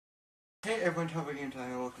Hey everyone, Toby Game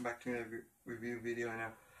Time, and welcome back to another review video. Now,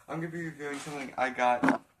 I'm going to be reviewing something I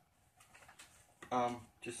got,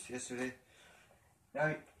 just yesterday.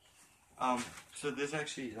 Now, so there's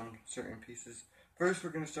actually, certain pieces. First,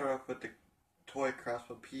 we're going to start off with the toy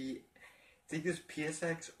crossbow I think it's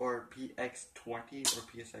PSX or PX20 or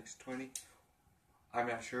PSX20. I'm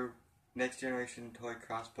not sure. Next generation toy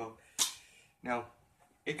crossbow. Now,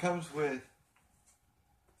 it comes with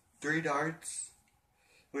 3 darts,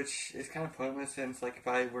 which is kind of pointless since, like, if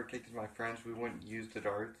I were to take this to my friends, we wouldn't use the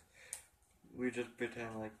darts. We'd just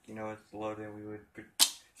pretend like, it's loaded, and we would,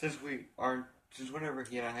 since whenever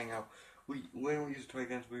he and I hang out, when we use toy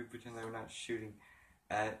guns, we pretend that we're not shooting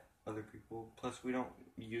at other people. Plus, we don't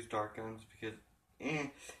use dart guns because,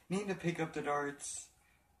 needing to pick up the darts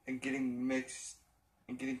and getting mixed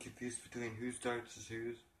and getting confused between whose darts is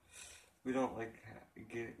whose. We don't like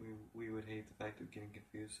we would hate the fact of getting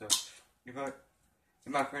confused. So,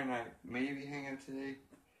 if my friend and I maybe hang out today,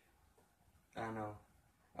 I don't know.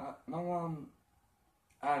 My mom,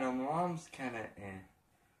 I don't know. My mom's kind of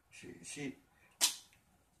She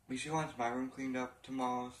wants my room cleaned up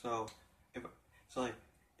tomorrow. So like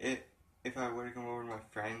if I were to come over to my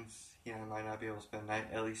friends, I might not be able to spend the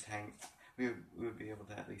night. At least we would be able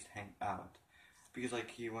to at least hang out. Because like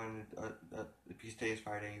he wanted if today's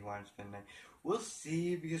Friday, he wanted to spend the night. We'll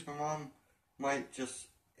see, because my mom might just.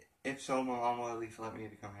 If so, my mom will at least let me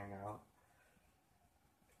to come hang out.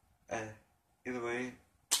 Either way.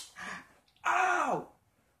 Ow!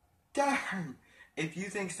 Darn! If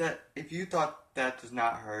you thought that does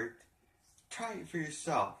not hurt, try it for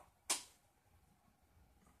yourself.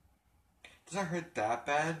 It doesn't hurt that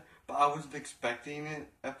bad, but I wasn't expecting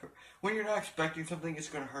it. When you're not expecting something, it's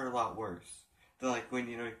gonna hurt a lot worse than like when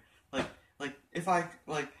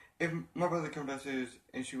if my brother comes downstairs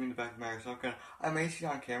and shoot me in the back of my head, so I may see it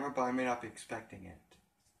on camera, but I may not be expecting it.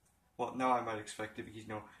 Well, now I might expect it because,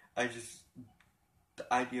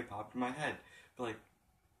 the idea popped in my head. But like,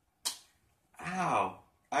 ow.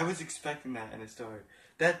 I was expecting that and it still hurt.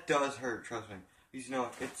 That does hurt, trust me.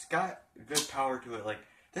 Because, it's got good power to it. Like,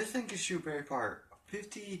 this thing can shoot very far.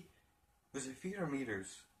 50, was it feet or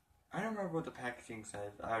meters? I don't remember what the packaging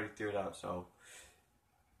said. I already threw it out, so.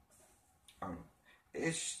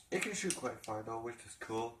 It can shoot quite far though, which is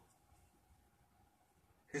cool.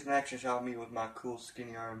 Here's an action shot of me with my cool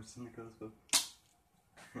skinny arms and the crossbow.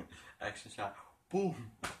 Action shot.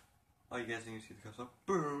 Boom! Oh, you guys didn't see the crossbow.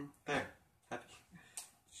 Boom! There. Happy.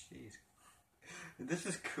 Jeez. This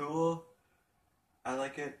is cool. I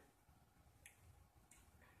like it.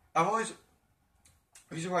 The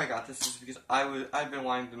reason why I got this is because I've been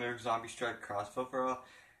wanting the Nerf Zombie Strike crossbow for a while,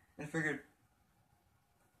 and I figured,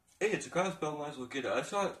 hey, it's a crossbow, might as well get it. I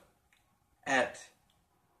saw it at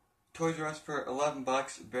Toys R Us for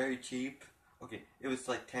 $11, very cheap. Okay, it was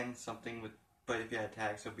like 10 something, but if you had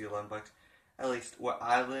tags, it would be $11. At least where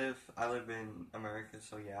I live in America,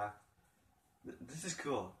 so yeah. This is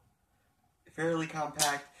cool. Fairly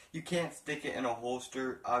compact. You can't stick it in a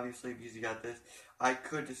holster, obviously, because you got this. I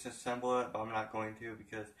could disassemble it, but I'm not going to,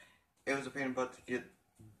 because it was a pain in the butt to get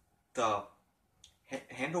the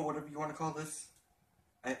handle, whatever you want to call this.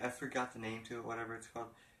 I forgot the name to it, whatever it's called.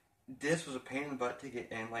 This was a pain in the butt to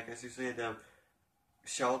get in. Like, I seriously had to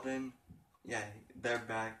Sheldon, yeah, they're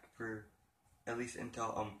back for at least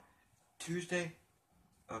until Tuesday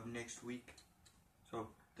of next week. So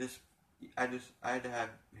I had to have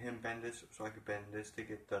him bend this so I could bend this to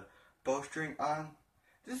get the bowstring on.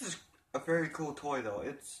 This is a very cool toy though.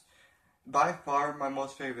 It's by far my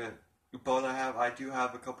most favorite bow that I have. I do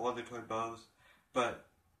have a couple other toy bows, but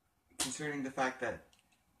considering the fact that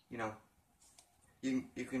you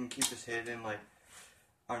can keep this hidden, like,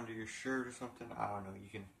 under your shirt or something. I don't know. You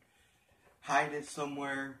can hide it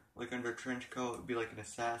somewhere, like under a trench coat. It'd be like an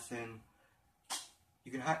assassin.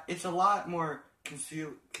 You can hide. It's a lot more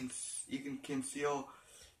you can conceal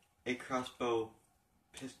a crossbow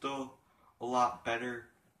pistol a lot better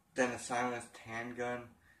than a silenced handgun,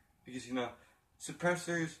 because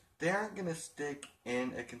suppressors, they aren't gonna stick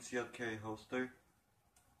in a concealed carry holster.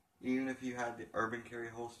 Even if you had the urban carry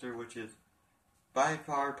holster, which is by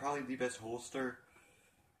far probably the best holster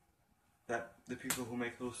that the people who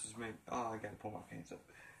make holsters make. Oh, I gotta pull my pants up.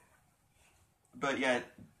 But yeah,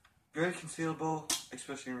 very concealable,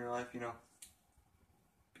 especially in real life.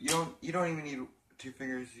 You don't even need 2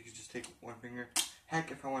 fingers. You can just take 1 finger.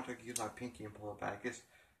 Heck, if I want to, I could use my pinky and pull it back. It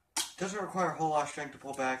doesn't require a whole lot of strength to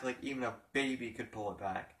pull back. Like, even a baby could pull it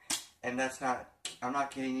back, and I'm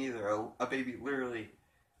not kidding either. A baby literally.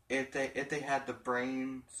 If they had the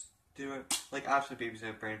brains to do it, like, obviously babies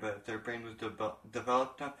have a brain, but if their brain was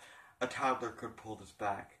developed enough, a toddler could pull this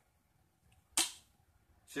back.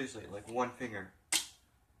 Seriously, like one finger.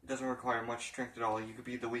 It doesn't require much strength at all. You could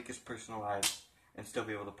be the weakest person alive and still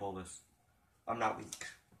be able to pull this. I'm not weak.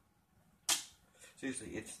 Seriously,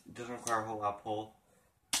 it doesn't require a whole lot of pull.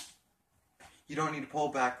 You don't need to pull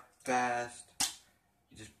back fast.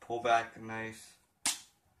 You just pull back nice.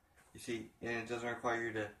 You see, and it doesn't require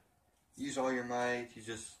you to use all your might. You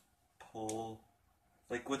just pull.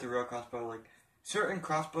 Like with the real crossbow, like certain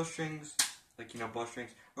crossbow strings, like, you know,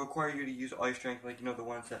 bowstrings, require you to use all your strength. Like, you know, the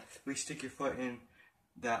ones that we stick your foot in,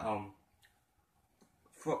 that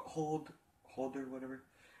foot holder, whatever.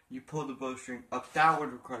 You pull the bowstring up. That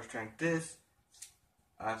would require strength. This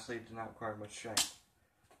obviously does not require much strength.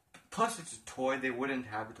 Plus, it's a toy. They wouldn't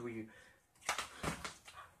have it to where you.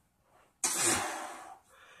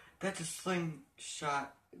 That's a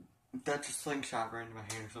slingshot. That's a slingshot right into my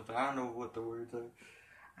hand or something. I don't know what the words are.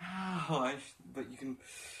 Ow, but you can.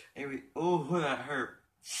 Anyway, oh, that hurt.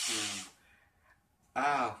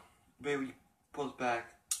 Ow. Baby, pulls back.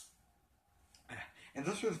 And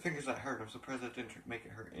those were the fingers that hurt. I'm surprised that didn't make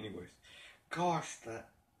it hurt anyways. Gosh, that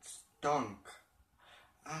stunk.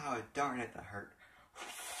 Ow, darn it, that hurt.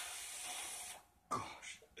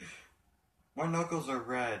 Gosh. My knuckles are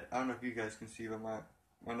red. I don't know if you guys can see, but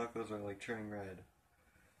my knuckles are like turning red.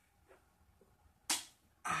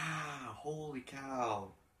 Ah, holy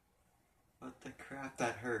cow. What the crap,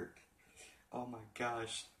 that hurt. Oh my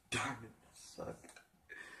gosh, darn it, that sucked.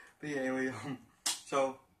 But yeah, anyway,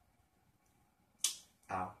 so,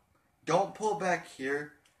 ow. Don't pull back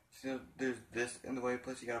here. So there's this in the way,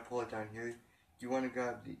 plus you gotta pull it down here. You wanna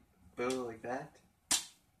grab the bow like that.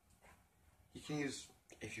 You can use,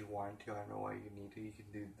 if you want to, I don't know why you need to, you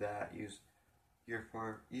can do that. Use your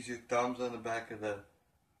thumbs on the back of there,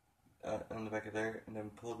 and then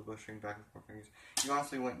pull the bowstring back with 4 fingers. You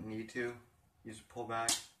honestly wouldn't need to use a pull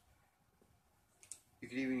back. You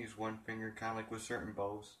could even use one finger, kind of like with certain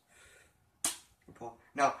bows. Pull.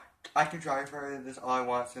 Now, I can try fire this all I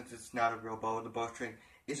want since it's not a real bow. The bowstring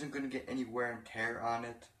isn't going to get any wear and tear on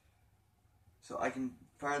it. So I can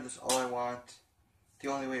fire this all I want. The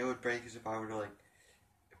only way it would break is if I were to, like,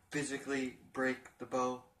 physically break the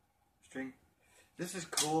bow string. This is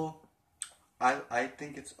cool. I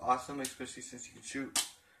think it's awesome, especially since you can shoot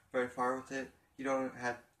very far with it. You don't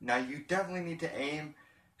have... Now, you definitely need to aim,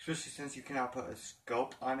 especially since you cannot put a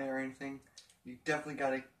scope on it or anything. You definitely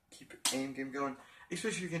got to keep your aim game going.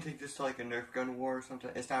 Especially if you can take this to, like, a Nerf gun war or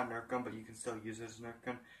something. It's not a Nerf gun, but you can still use it as a Nerf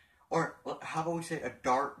gun. Or, how about we say a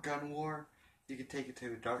dart gun war? You can take it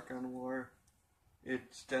to a dart gun war.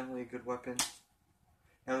 It's definitely a good weapon.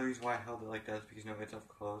 Now, the reason why I held it like that is because, you know, it's up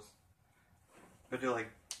close.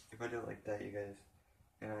 If I do it like that, you guys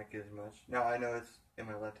may not get as much. Now, I know it's in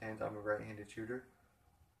my left hand. I'm a right-handed shooter.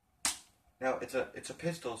 Now, it's a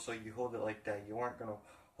pistol, so you hold it like that. You aren't going to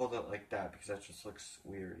hold it like that because that just looks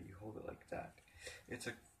weird. You hold it like that. It's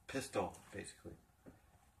a pistol, basically.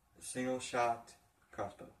 A single shot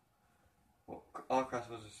crossbow. Well, all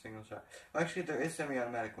crossbows are single shot. Actually, there is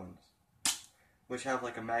semi-automatic ones, which have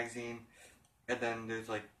like a magazine, and then there's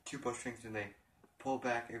like 2 bowstrings, and they pull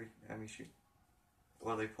back every time you shoot.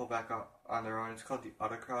 Well, they pull back on their own. It's called the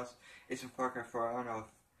autocross. It's in Far Cry 4. I don't know if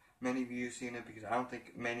many of you have seen it because I don't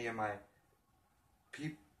think many of the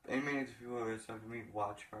people who have listened to me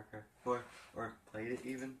watch Far Cry 4 or played it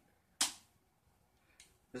even.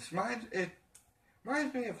 This reminds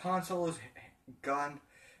me of Han Solo's gun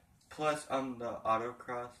plus the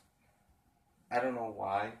autocross. I don't know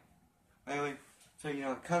why. Anyway, so you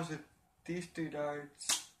know it comes with these 2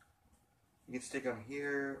 darts. You can stick them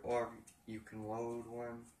here, or you can load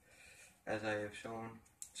one, as I have shown.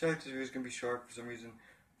 Sorry, this video is gonna be short for some reason.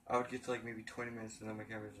 I would get to like maybe 20 minutes, and then my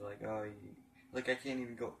camera's like, oh, like I can't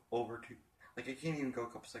even go I can't even go a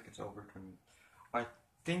couple seconds over 20 minutes. I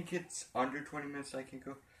think it's under 20 minutes I can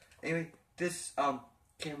go. Anyway, this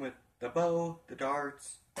came with the bow, the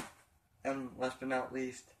darts, and last but not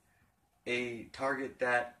least, a target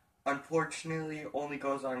that unfortunately only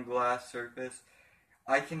goes on glass surface.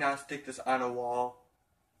 I cannot stick this on a wall,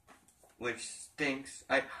 which stinks.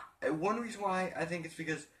 One reason why I think it's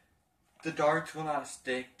because the darts will not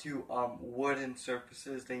stick to wooden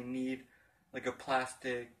surfaces. They need like a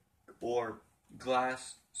plastic or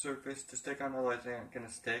glass surface to stick on, otherwise they aren't gonna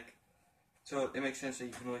stick. So it makes sense that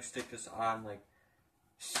you can only stick this on like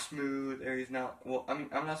smooth areas. Now, well, I mean,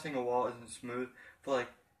 I'm not saying a wall isn't smooth, but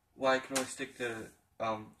like, why I can only stick to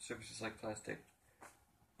surfaces like plastic.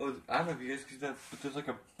 Oh, I don't know if you guys can see that, but there's like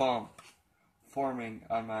a bump forming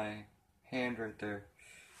on my hand right there.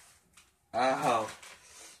 Ow.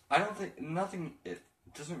 I don't think, it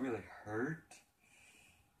doesn't really hurt.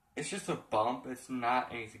 It's just a bump. It's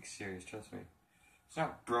not anything serious, trust me. It's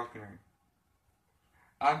not broken or...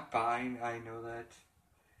 I'm fine. I know that.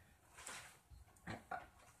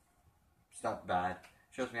 It's not bad.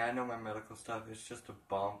 Trust me, I know my medical stuff. It's just a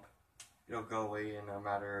bump. It'll go away in a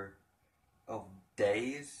matter of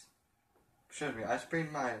days. Trust me, I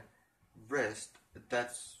sprained my wrist.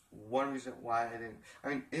 That's one reason why I didn't. I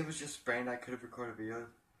mean, it was just sprained. I could have recorded videos.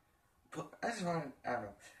 But I just wanted, I don't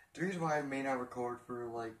know. The reason why I may not record for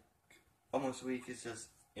like almost a week is just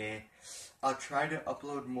I'll try to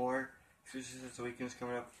upload more, especially since the weekend's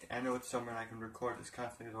coming up. I know it's summer and I can record this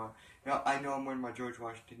constantly as well. Now, I know I'm wearing my George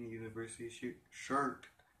Washington University shirt.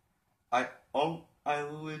 I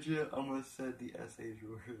legit almost said the SH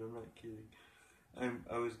word. I'm not kidding.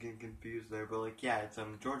 I was getting confused there, but like, yeah, it's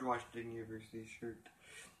George Washington University shirt.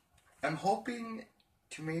 I'm hoping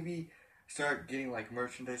to maybe start getting like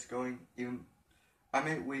merchandise going. Even I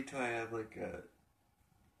may wait till I have like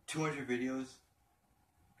 200 videos,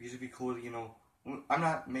 because it'd be cool to, you know,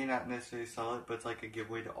 may not necessarily sell it, but it's like a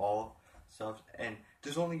giveaway to all stuff. And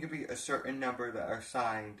there's only gonna be a certain number that are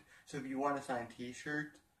signed. So if you want a signed T-shirt,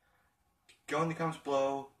 go in the comments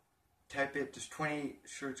below, type it. There's 28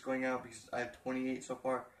 shirts going out because I have 28 so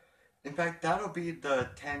far. In fact, that'll be the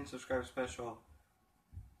 10 subscriber special.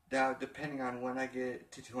 Now, depending on when I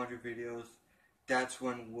get to 200 videos, that's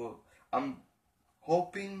when I'm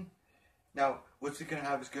hoping. Now, what's it gonna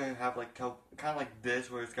have is gonna have like kind of like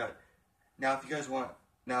this, where it's got. Now, if you guys want,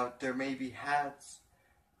 now there may be hats,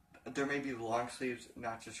 there may be long sleeves,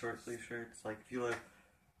 not just short sleeve shirts. Like if you live,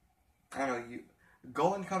 I don't know, you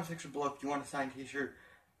go in the comment section below if you want a signed T-shirt.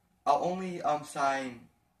 I'll only sign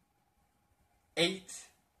 8.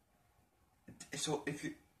 So if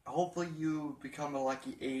you, hopefully you become a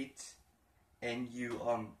lucky 8, and you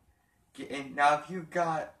get in. Now if you've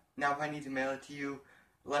got, now if I need to mail it to you,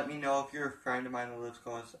 let me know. If you're a friend of mine that lives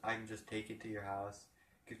close, I can just take it to your house.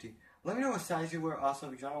 Let me know what size you wear also,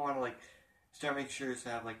 because I don't want to like start making sure to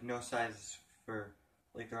have like no sizes for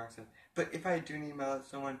like the wrong size. But if I do need to mail it to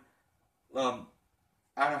someone, I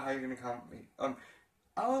don't know how you're gonna contact me.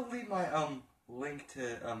 I'll leave my link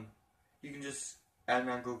to you can just add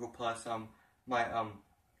me on Google Plus. My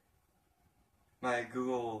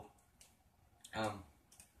Google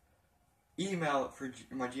email for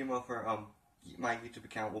my Gmail for my YouTube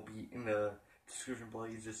account will be in the description below.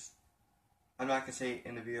 I'm not gonna say it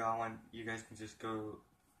in the video. I want you guys can just go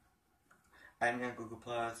add me on Google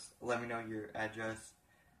Plus. Let me know your address.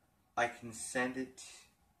 I can send it.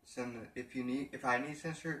 If I need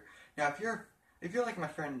a shirt. Now, if you're like my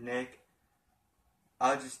friend Nick,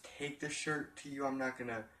 I'll just take the shirt to you. I'm not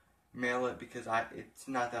gonna mail it because it's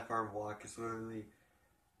not that far of a walk. It's literally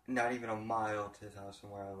not even a mile to his house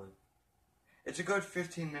from where I live. It's a good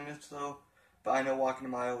 15 minutes though, but I know walking a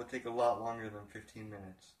mile would take a lot longer than 15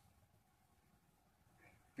 minutes.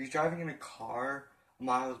 If he's driving in a car, a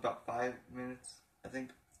mile is about 5 minutes, I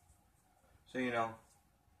think. So, you know.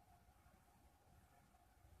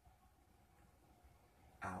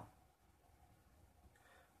 Ow.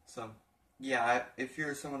 So, yeah, if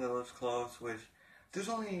you're someone that lives close, which there's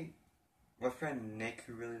only my friend Nick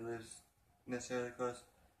who really lives necessarily close.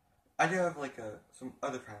 I do have like some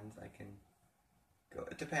other friends I can go.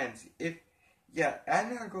 It depends. Add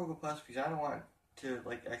me on Google Plus because I don't want to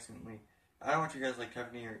like accidentally. I don't want you guys like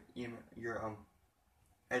typing in your email, your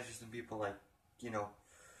address, and people like, you know,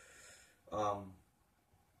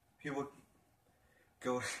 people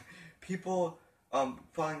go, people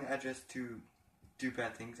following the address to do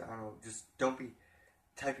bad things. I don't know. Just don't be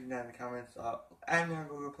typing that in the comments. Add me on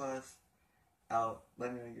Google Plus.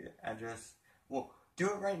 Let me know your address. Well, do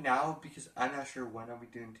it right now because I'm not sure when I'll be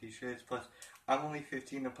doing T-shirts. Plus, I'm only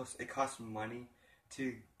 15, and plus it costs money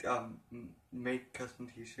to make custom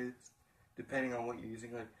T-shirts, depending on what you're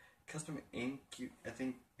using. Like custom ink, I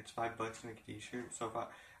think it's $5 to make a T-shirt. So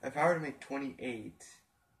if I were to make 28,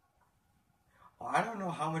 I don't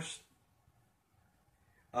know how much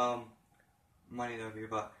money that would be.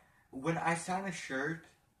 But when I sign a shirt,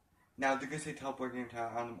 now they're gonna say teleport game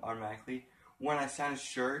time automatically. When I sign a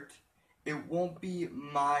shirt, it won't be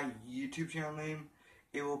my YouTube channel name.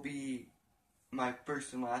 It will be my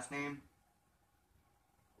first and last name.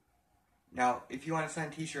 Now, if you want a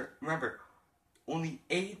signed T-shirt, remember, only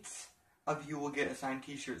 8 of you will get a signed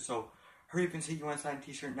T-shirt. So hurry up and say you want a signed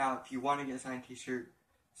T-shirt now. If you want to get a signed T-shirt,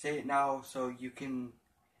 say it now so you can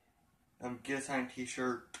get a signed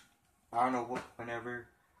T-shirt. I don't know whenever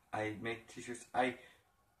I make T-shirts.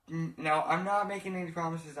 Now I'm not making any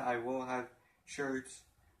promises that I will have shirts,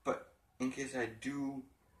 but in case I do,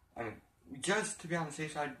 I mean, just to be on the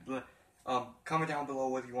safe side, comment down below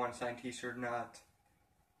whether you want a signed T-shirt or not.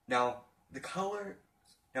 Now, the color.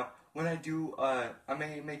 Now, when I do, I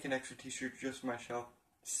may make an extra T-shirt just for myself.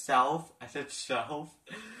 self. I said shelf.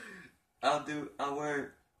 I'll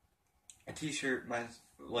wear a t-shirt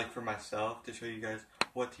like for myself to show you guys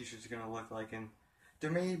what t-shirts are gonna look like, and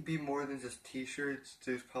there may be more than just t-shirts.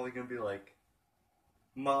 There's probably gonna be like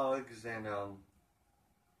mugs and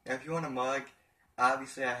if you want a mug,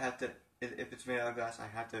 obviously I have to, if it's made out of glass, I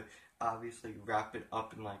have to obviously wrap it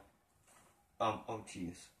up in like oh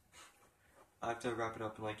jeez, I have to wrap it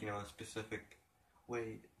up in like, you know, a specific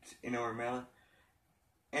way in order to mail it.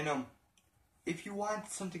 And if you want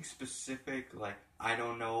something specific, like, I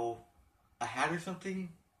don't know, a hat or something.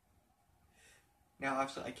 Now,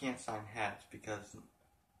 obviously, I can't sign hats because,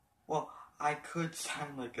 well, I could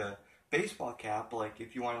sign like a baseball cap, but like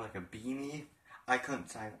if you wanted like a beanie, I couldn't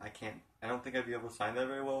sign. I don't think I'd be able to sign that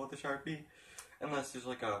very well with a Sharpie, unless there's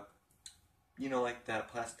like a, you know, like that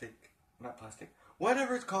not plastic,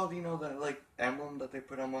 whatever it's called, you know, that like emblem that they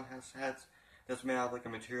put on most hats that's made out of like a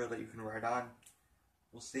material that you can write on.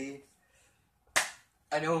 We'll see.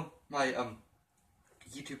 I know my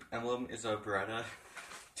YouTube emblem is a Beretta.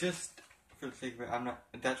 Just for the sake of it,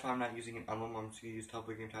 that's why I'm not using an emblem. I'm just gonna use Top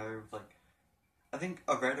Game Tyler with like, I think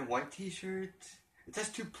a red and white t-shirt. If that's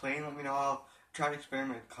too plain, let me know. I'll try to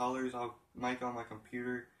experiment with colors. I'll mic on my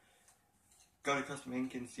computer, go to custom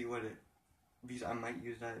ink and see what it, because I might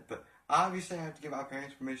use that. But obviously I have to get my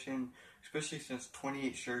parents' permission, especially since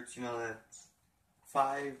 28 shirts, you know, that's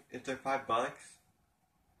if they're $5,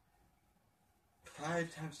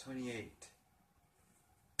 5 times 28.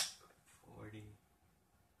 40.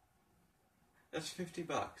 That's $50.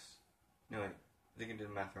 No wait, I think I did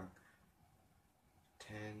the math wrong.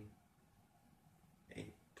 10,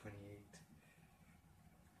 8, 28.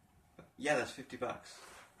 Yeah, that's $50.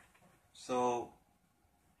 So,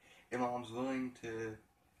 if mom's willing to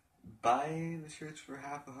buy the shirts for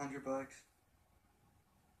half $100,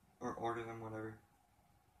 or order them, whatever,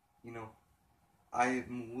 you know,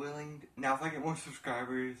 I'm willing to, now if I get more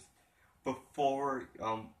subscribers before,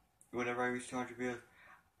 whenever I reach 200 videos,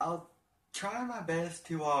 I'll try my best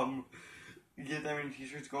to, get that many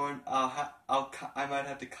t-shirts going. I might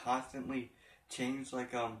have to constantly change,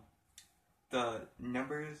 like, the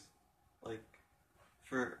numbers, like,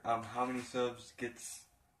 for, how many subs gets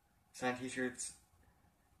signed t-shirts.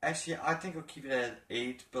 Actually, I think I'll keep it at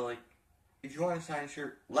 8, but, like, if you want to sign a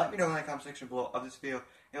shirt, let me know in the comment section below of this video.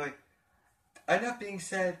 Anyway, enough being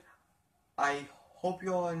said, I hope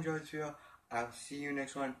you all enjoyed this video. I'll see you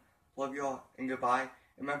next one. Love you all, and goodbye.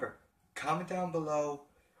 Remember, comment down below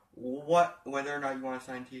whether or not you want a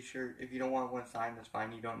signed t-shirt. If you don't want one signed, that's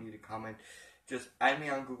fine. You don't need to comment. Just add me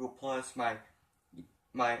on Google+.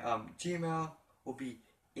 My Gmail will be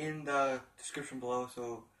in the description below.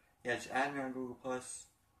 So yeah, just add me on Google+,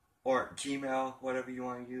 or Gmail, whatever you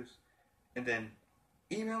want to use, and then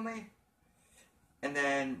email me, and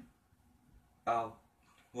then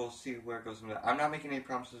we'll see where it goes from there. I'm not making any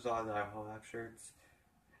promises on that I will have shirts,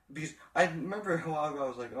 because I remember a while ago I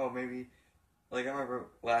was like, oh, maybe, like, I remember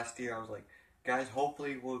last year I was like, guys,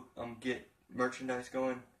 hopefully we'll get merchandise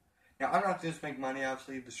going. Now, I'm not just make money,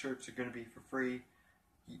 obviously. The shirts are going to be for free.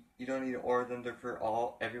 You don't need to order them. They're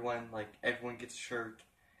for everyone. Like, everyone gets a shirt.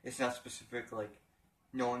 It's not specific, like,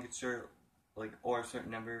 no one gets a shirt, like, or a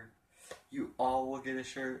certain number. You all will get a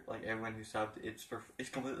shirt, like, everyone who subbed. It's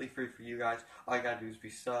completely free for you guys. All you gotta do is be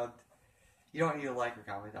subbed. You don't need to like or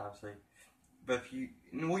comment, obviously. But if you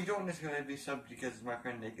don't necessarily be subbed because my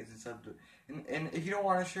friend Nick isn't subbed. And if you don't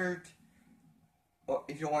want a shirt, or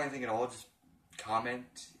if you don't want anything at all, just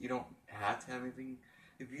comment. You don't have to have anything.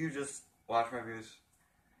 If you just watch my videos,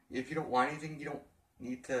 if you don't want anything, you don't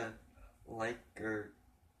need to like, or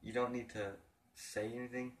you don't need to say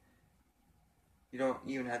anything. You don't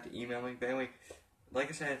even have to email me. But anyway, like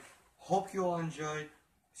I said, hope you all enjoyed.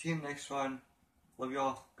 See you in the next one. Love you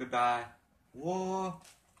all. Goodbye. Whoa.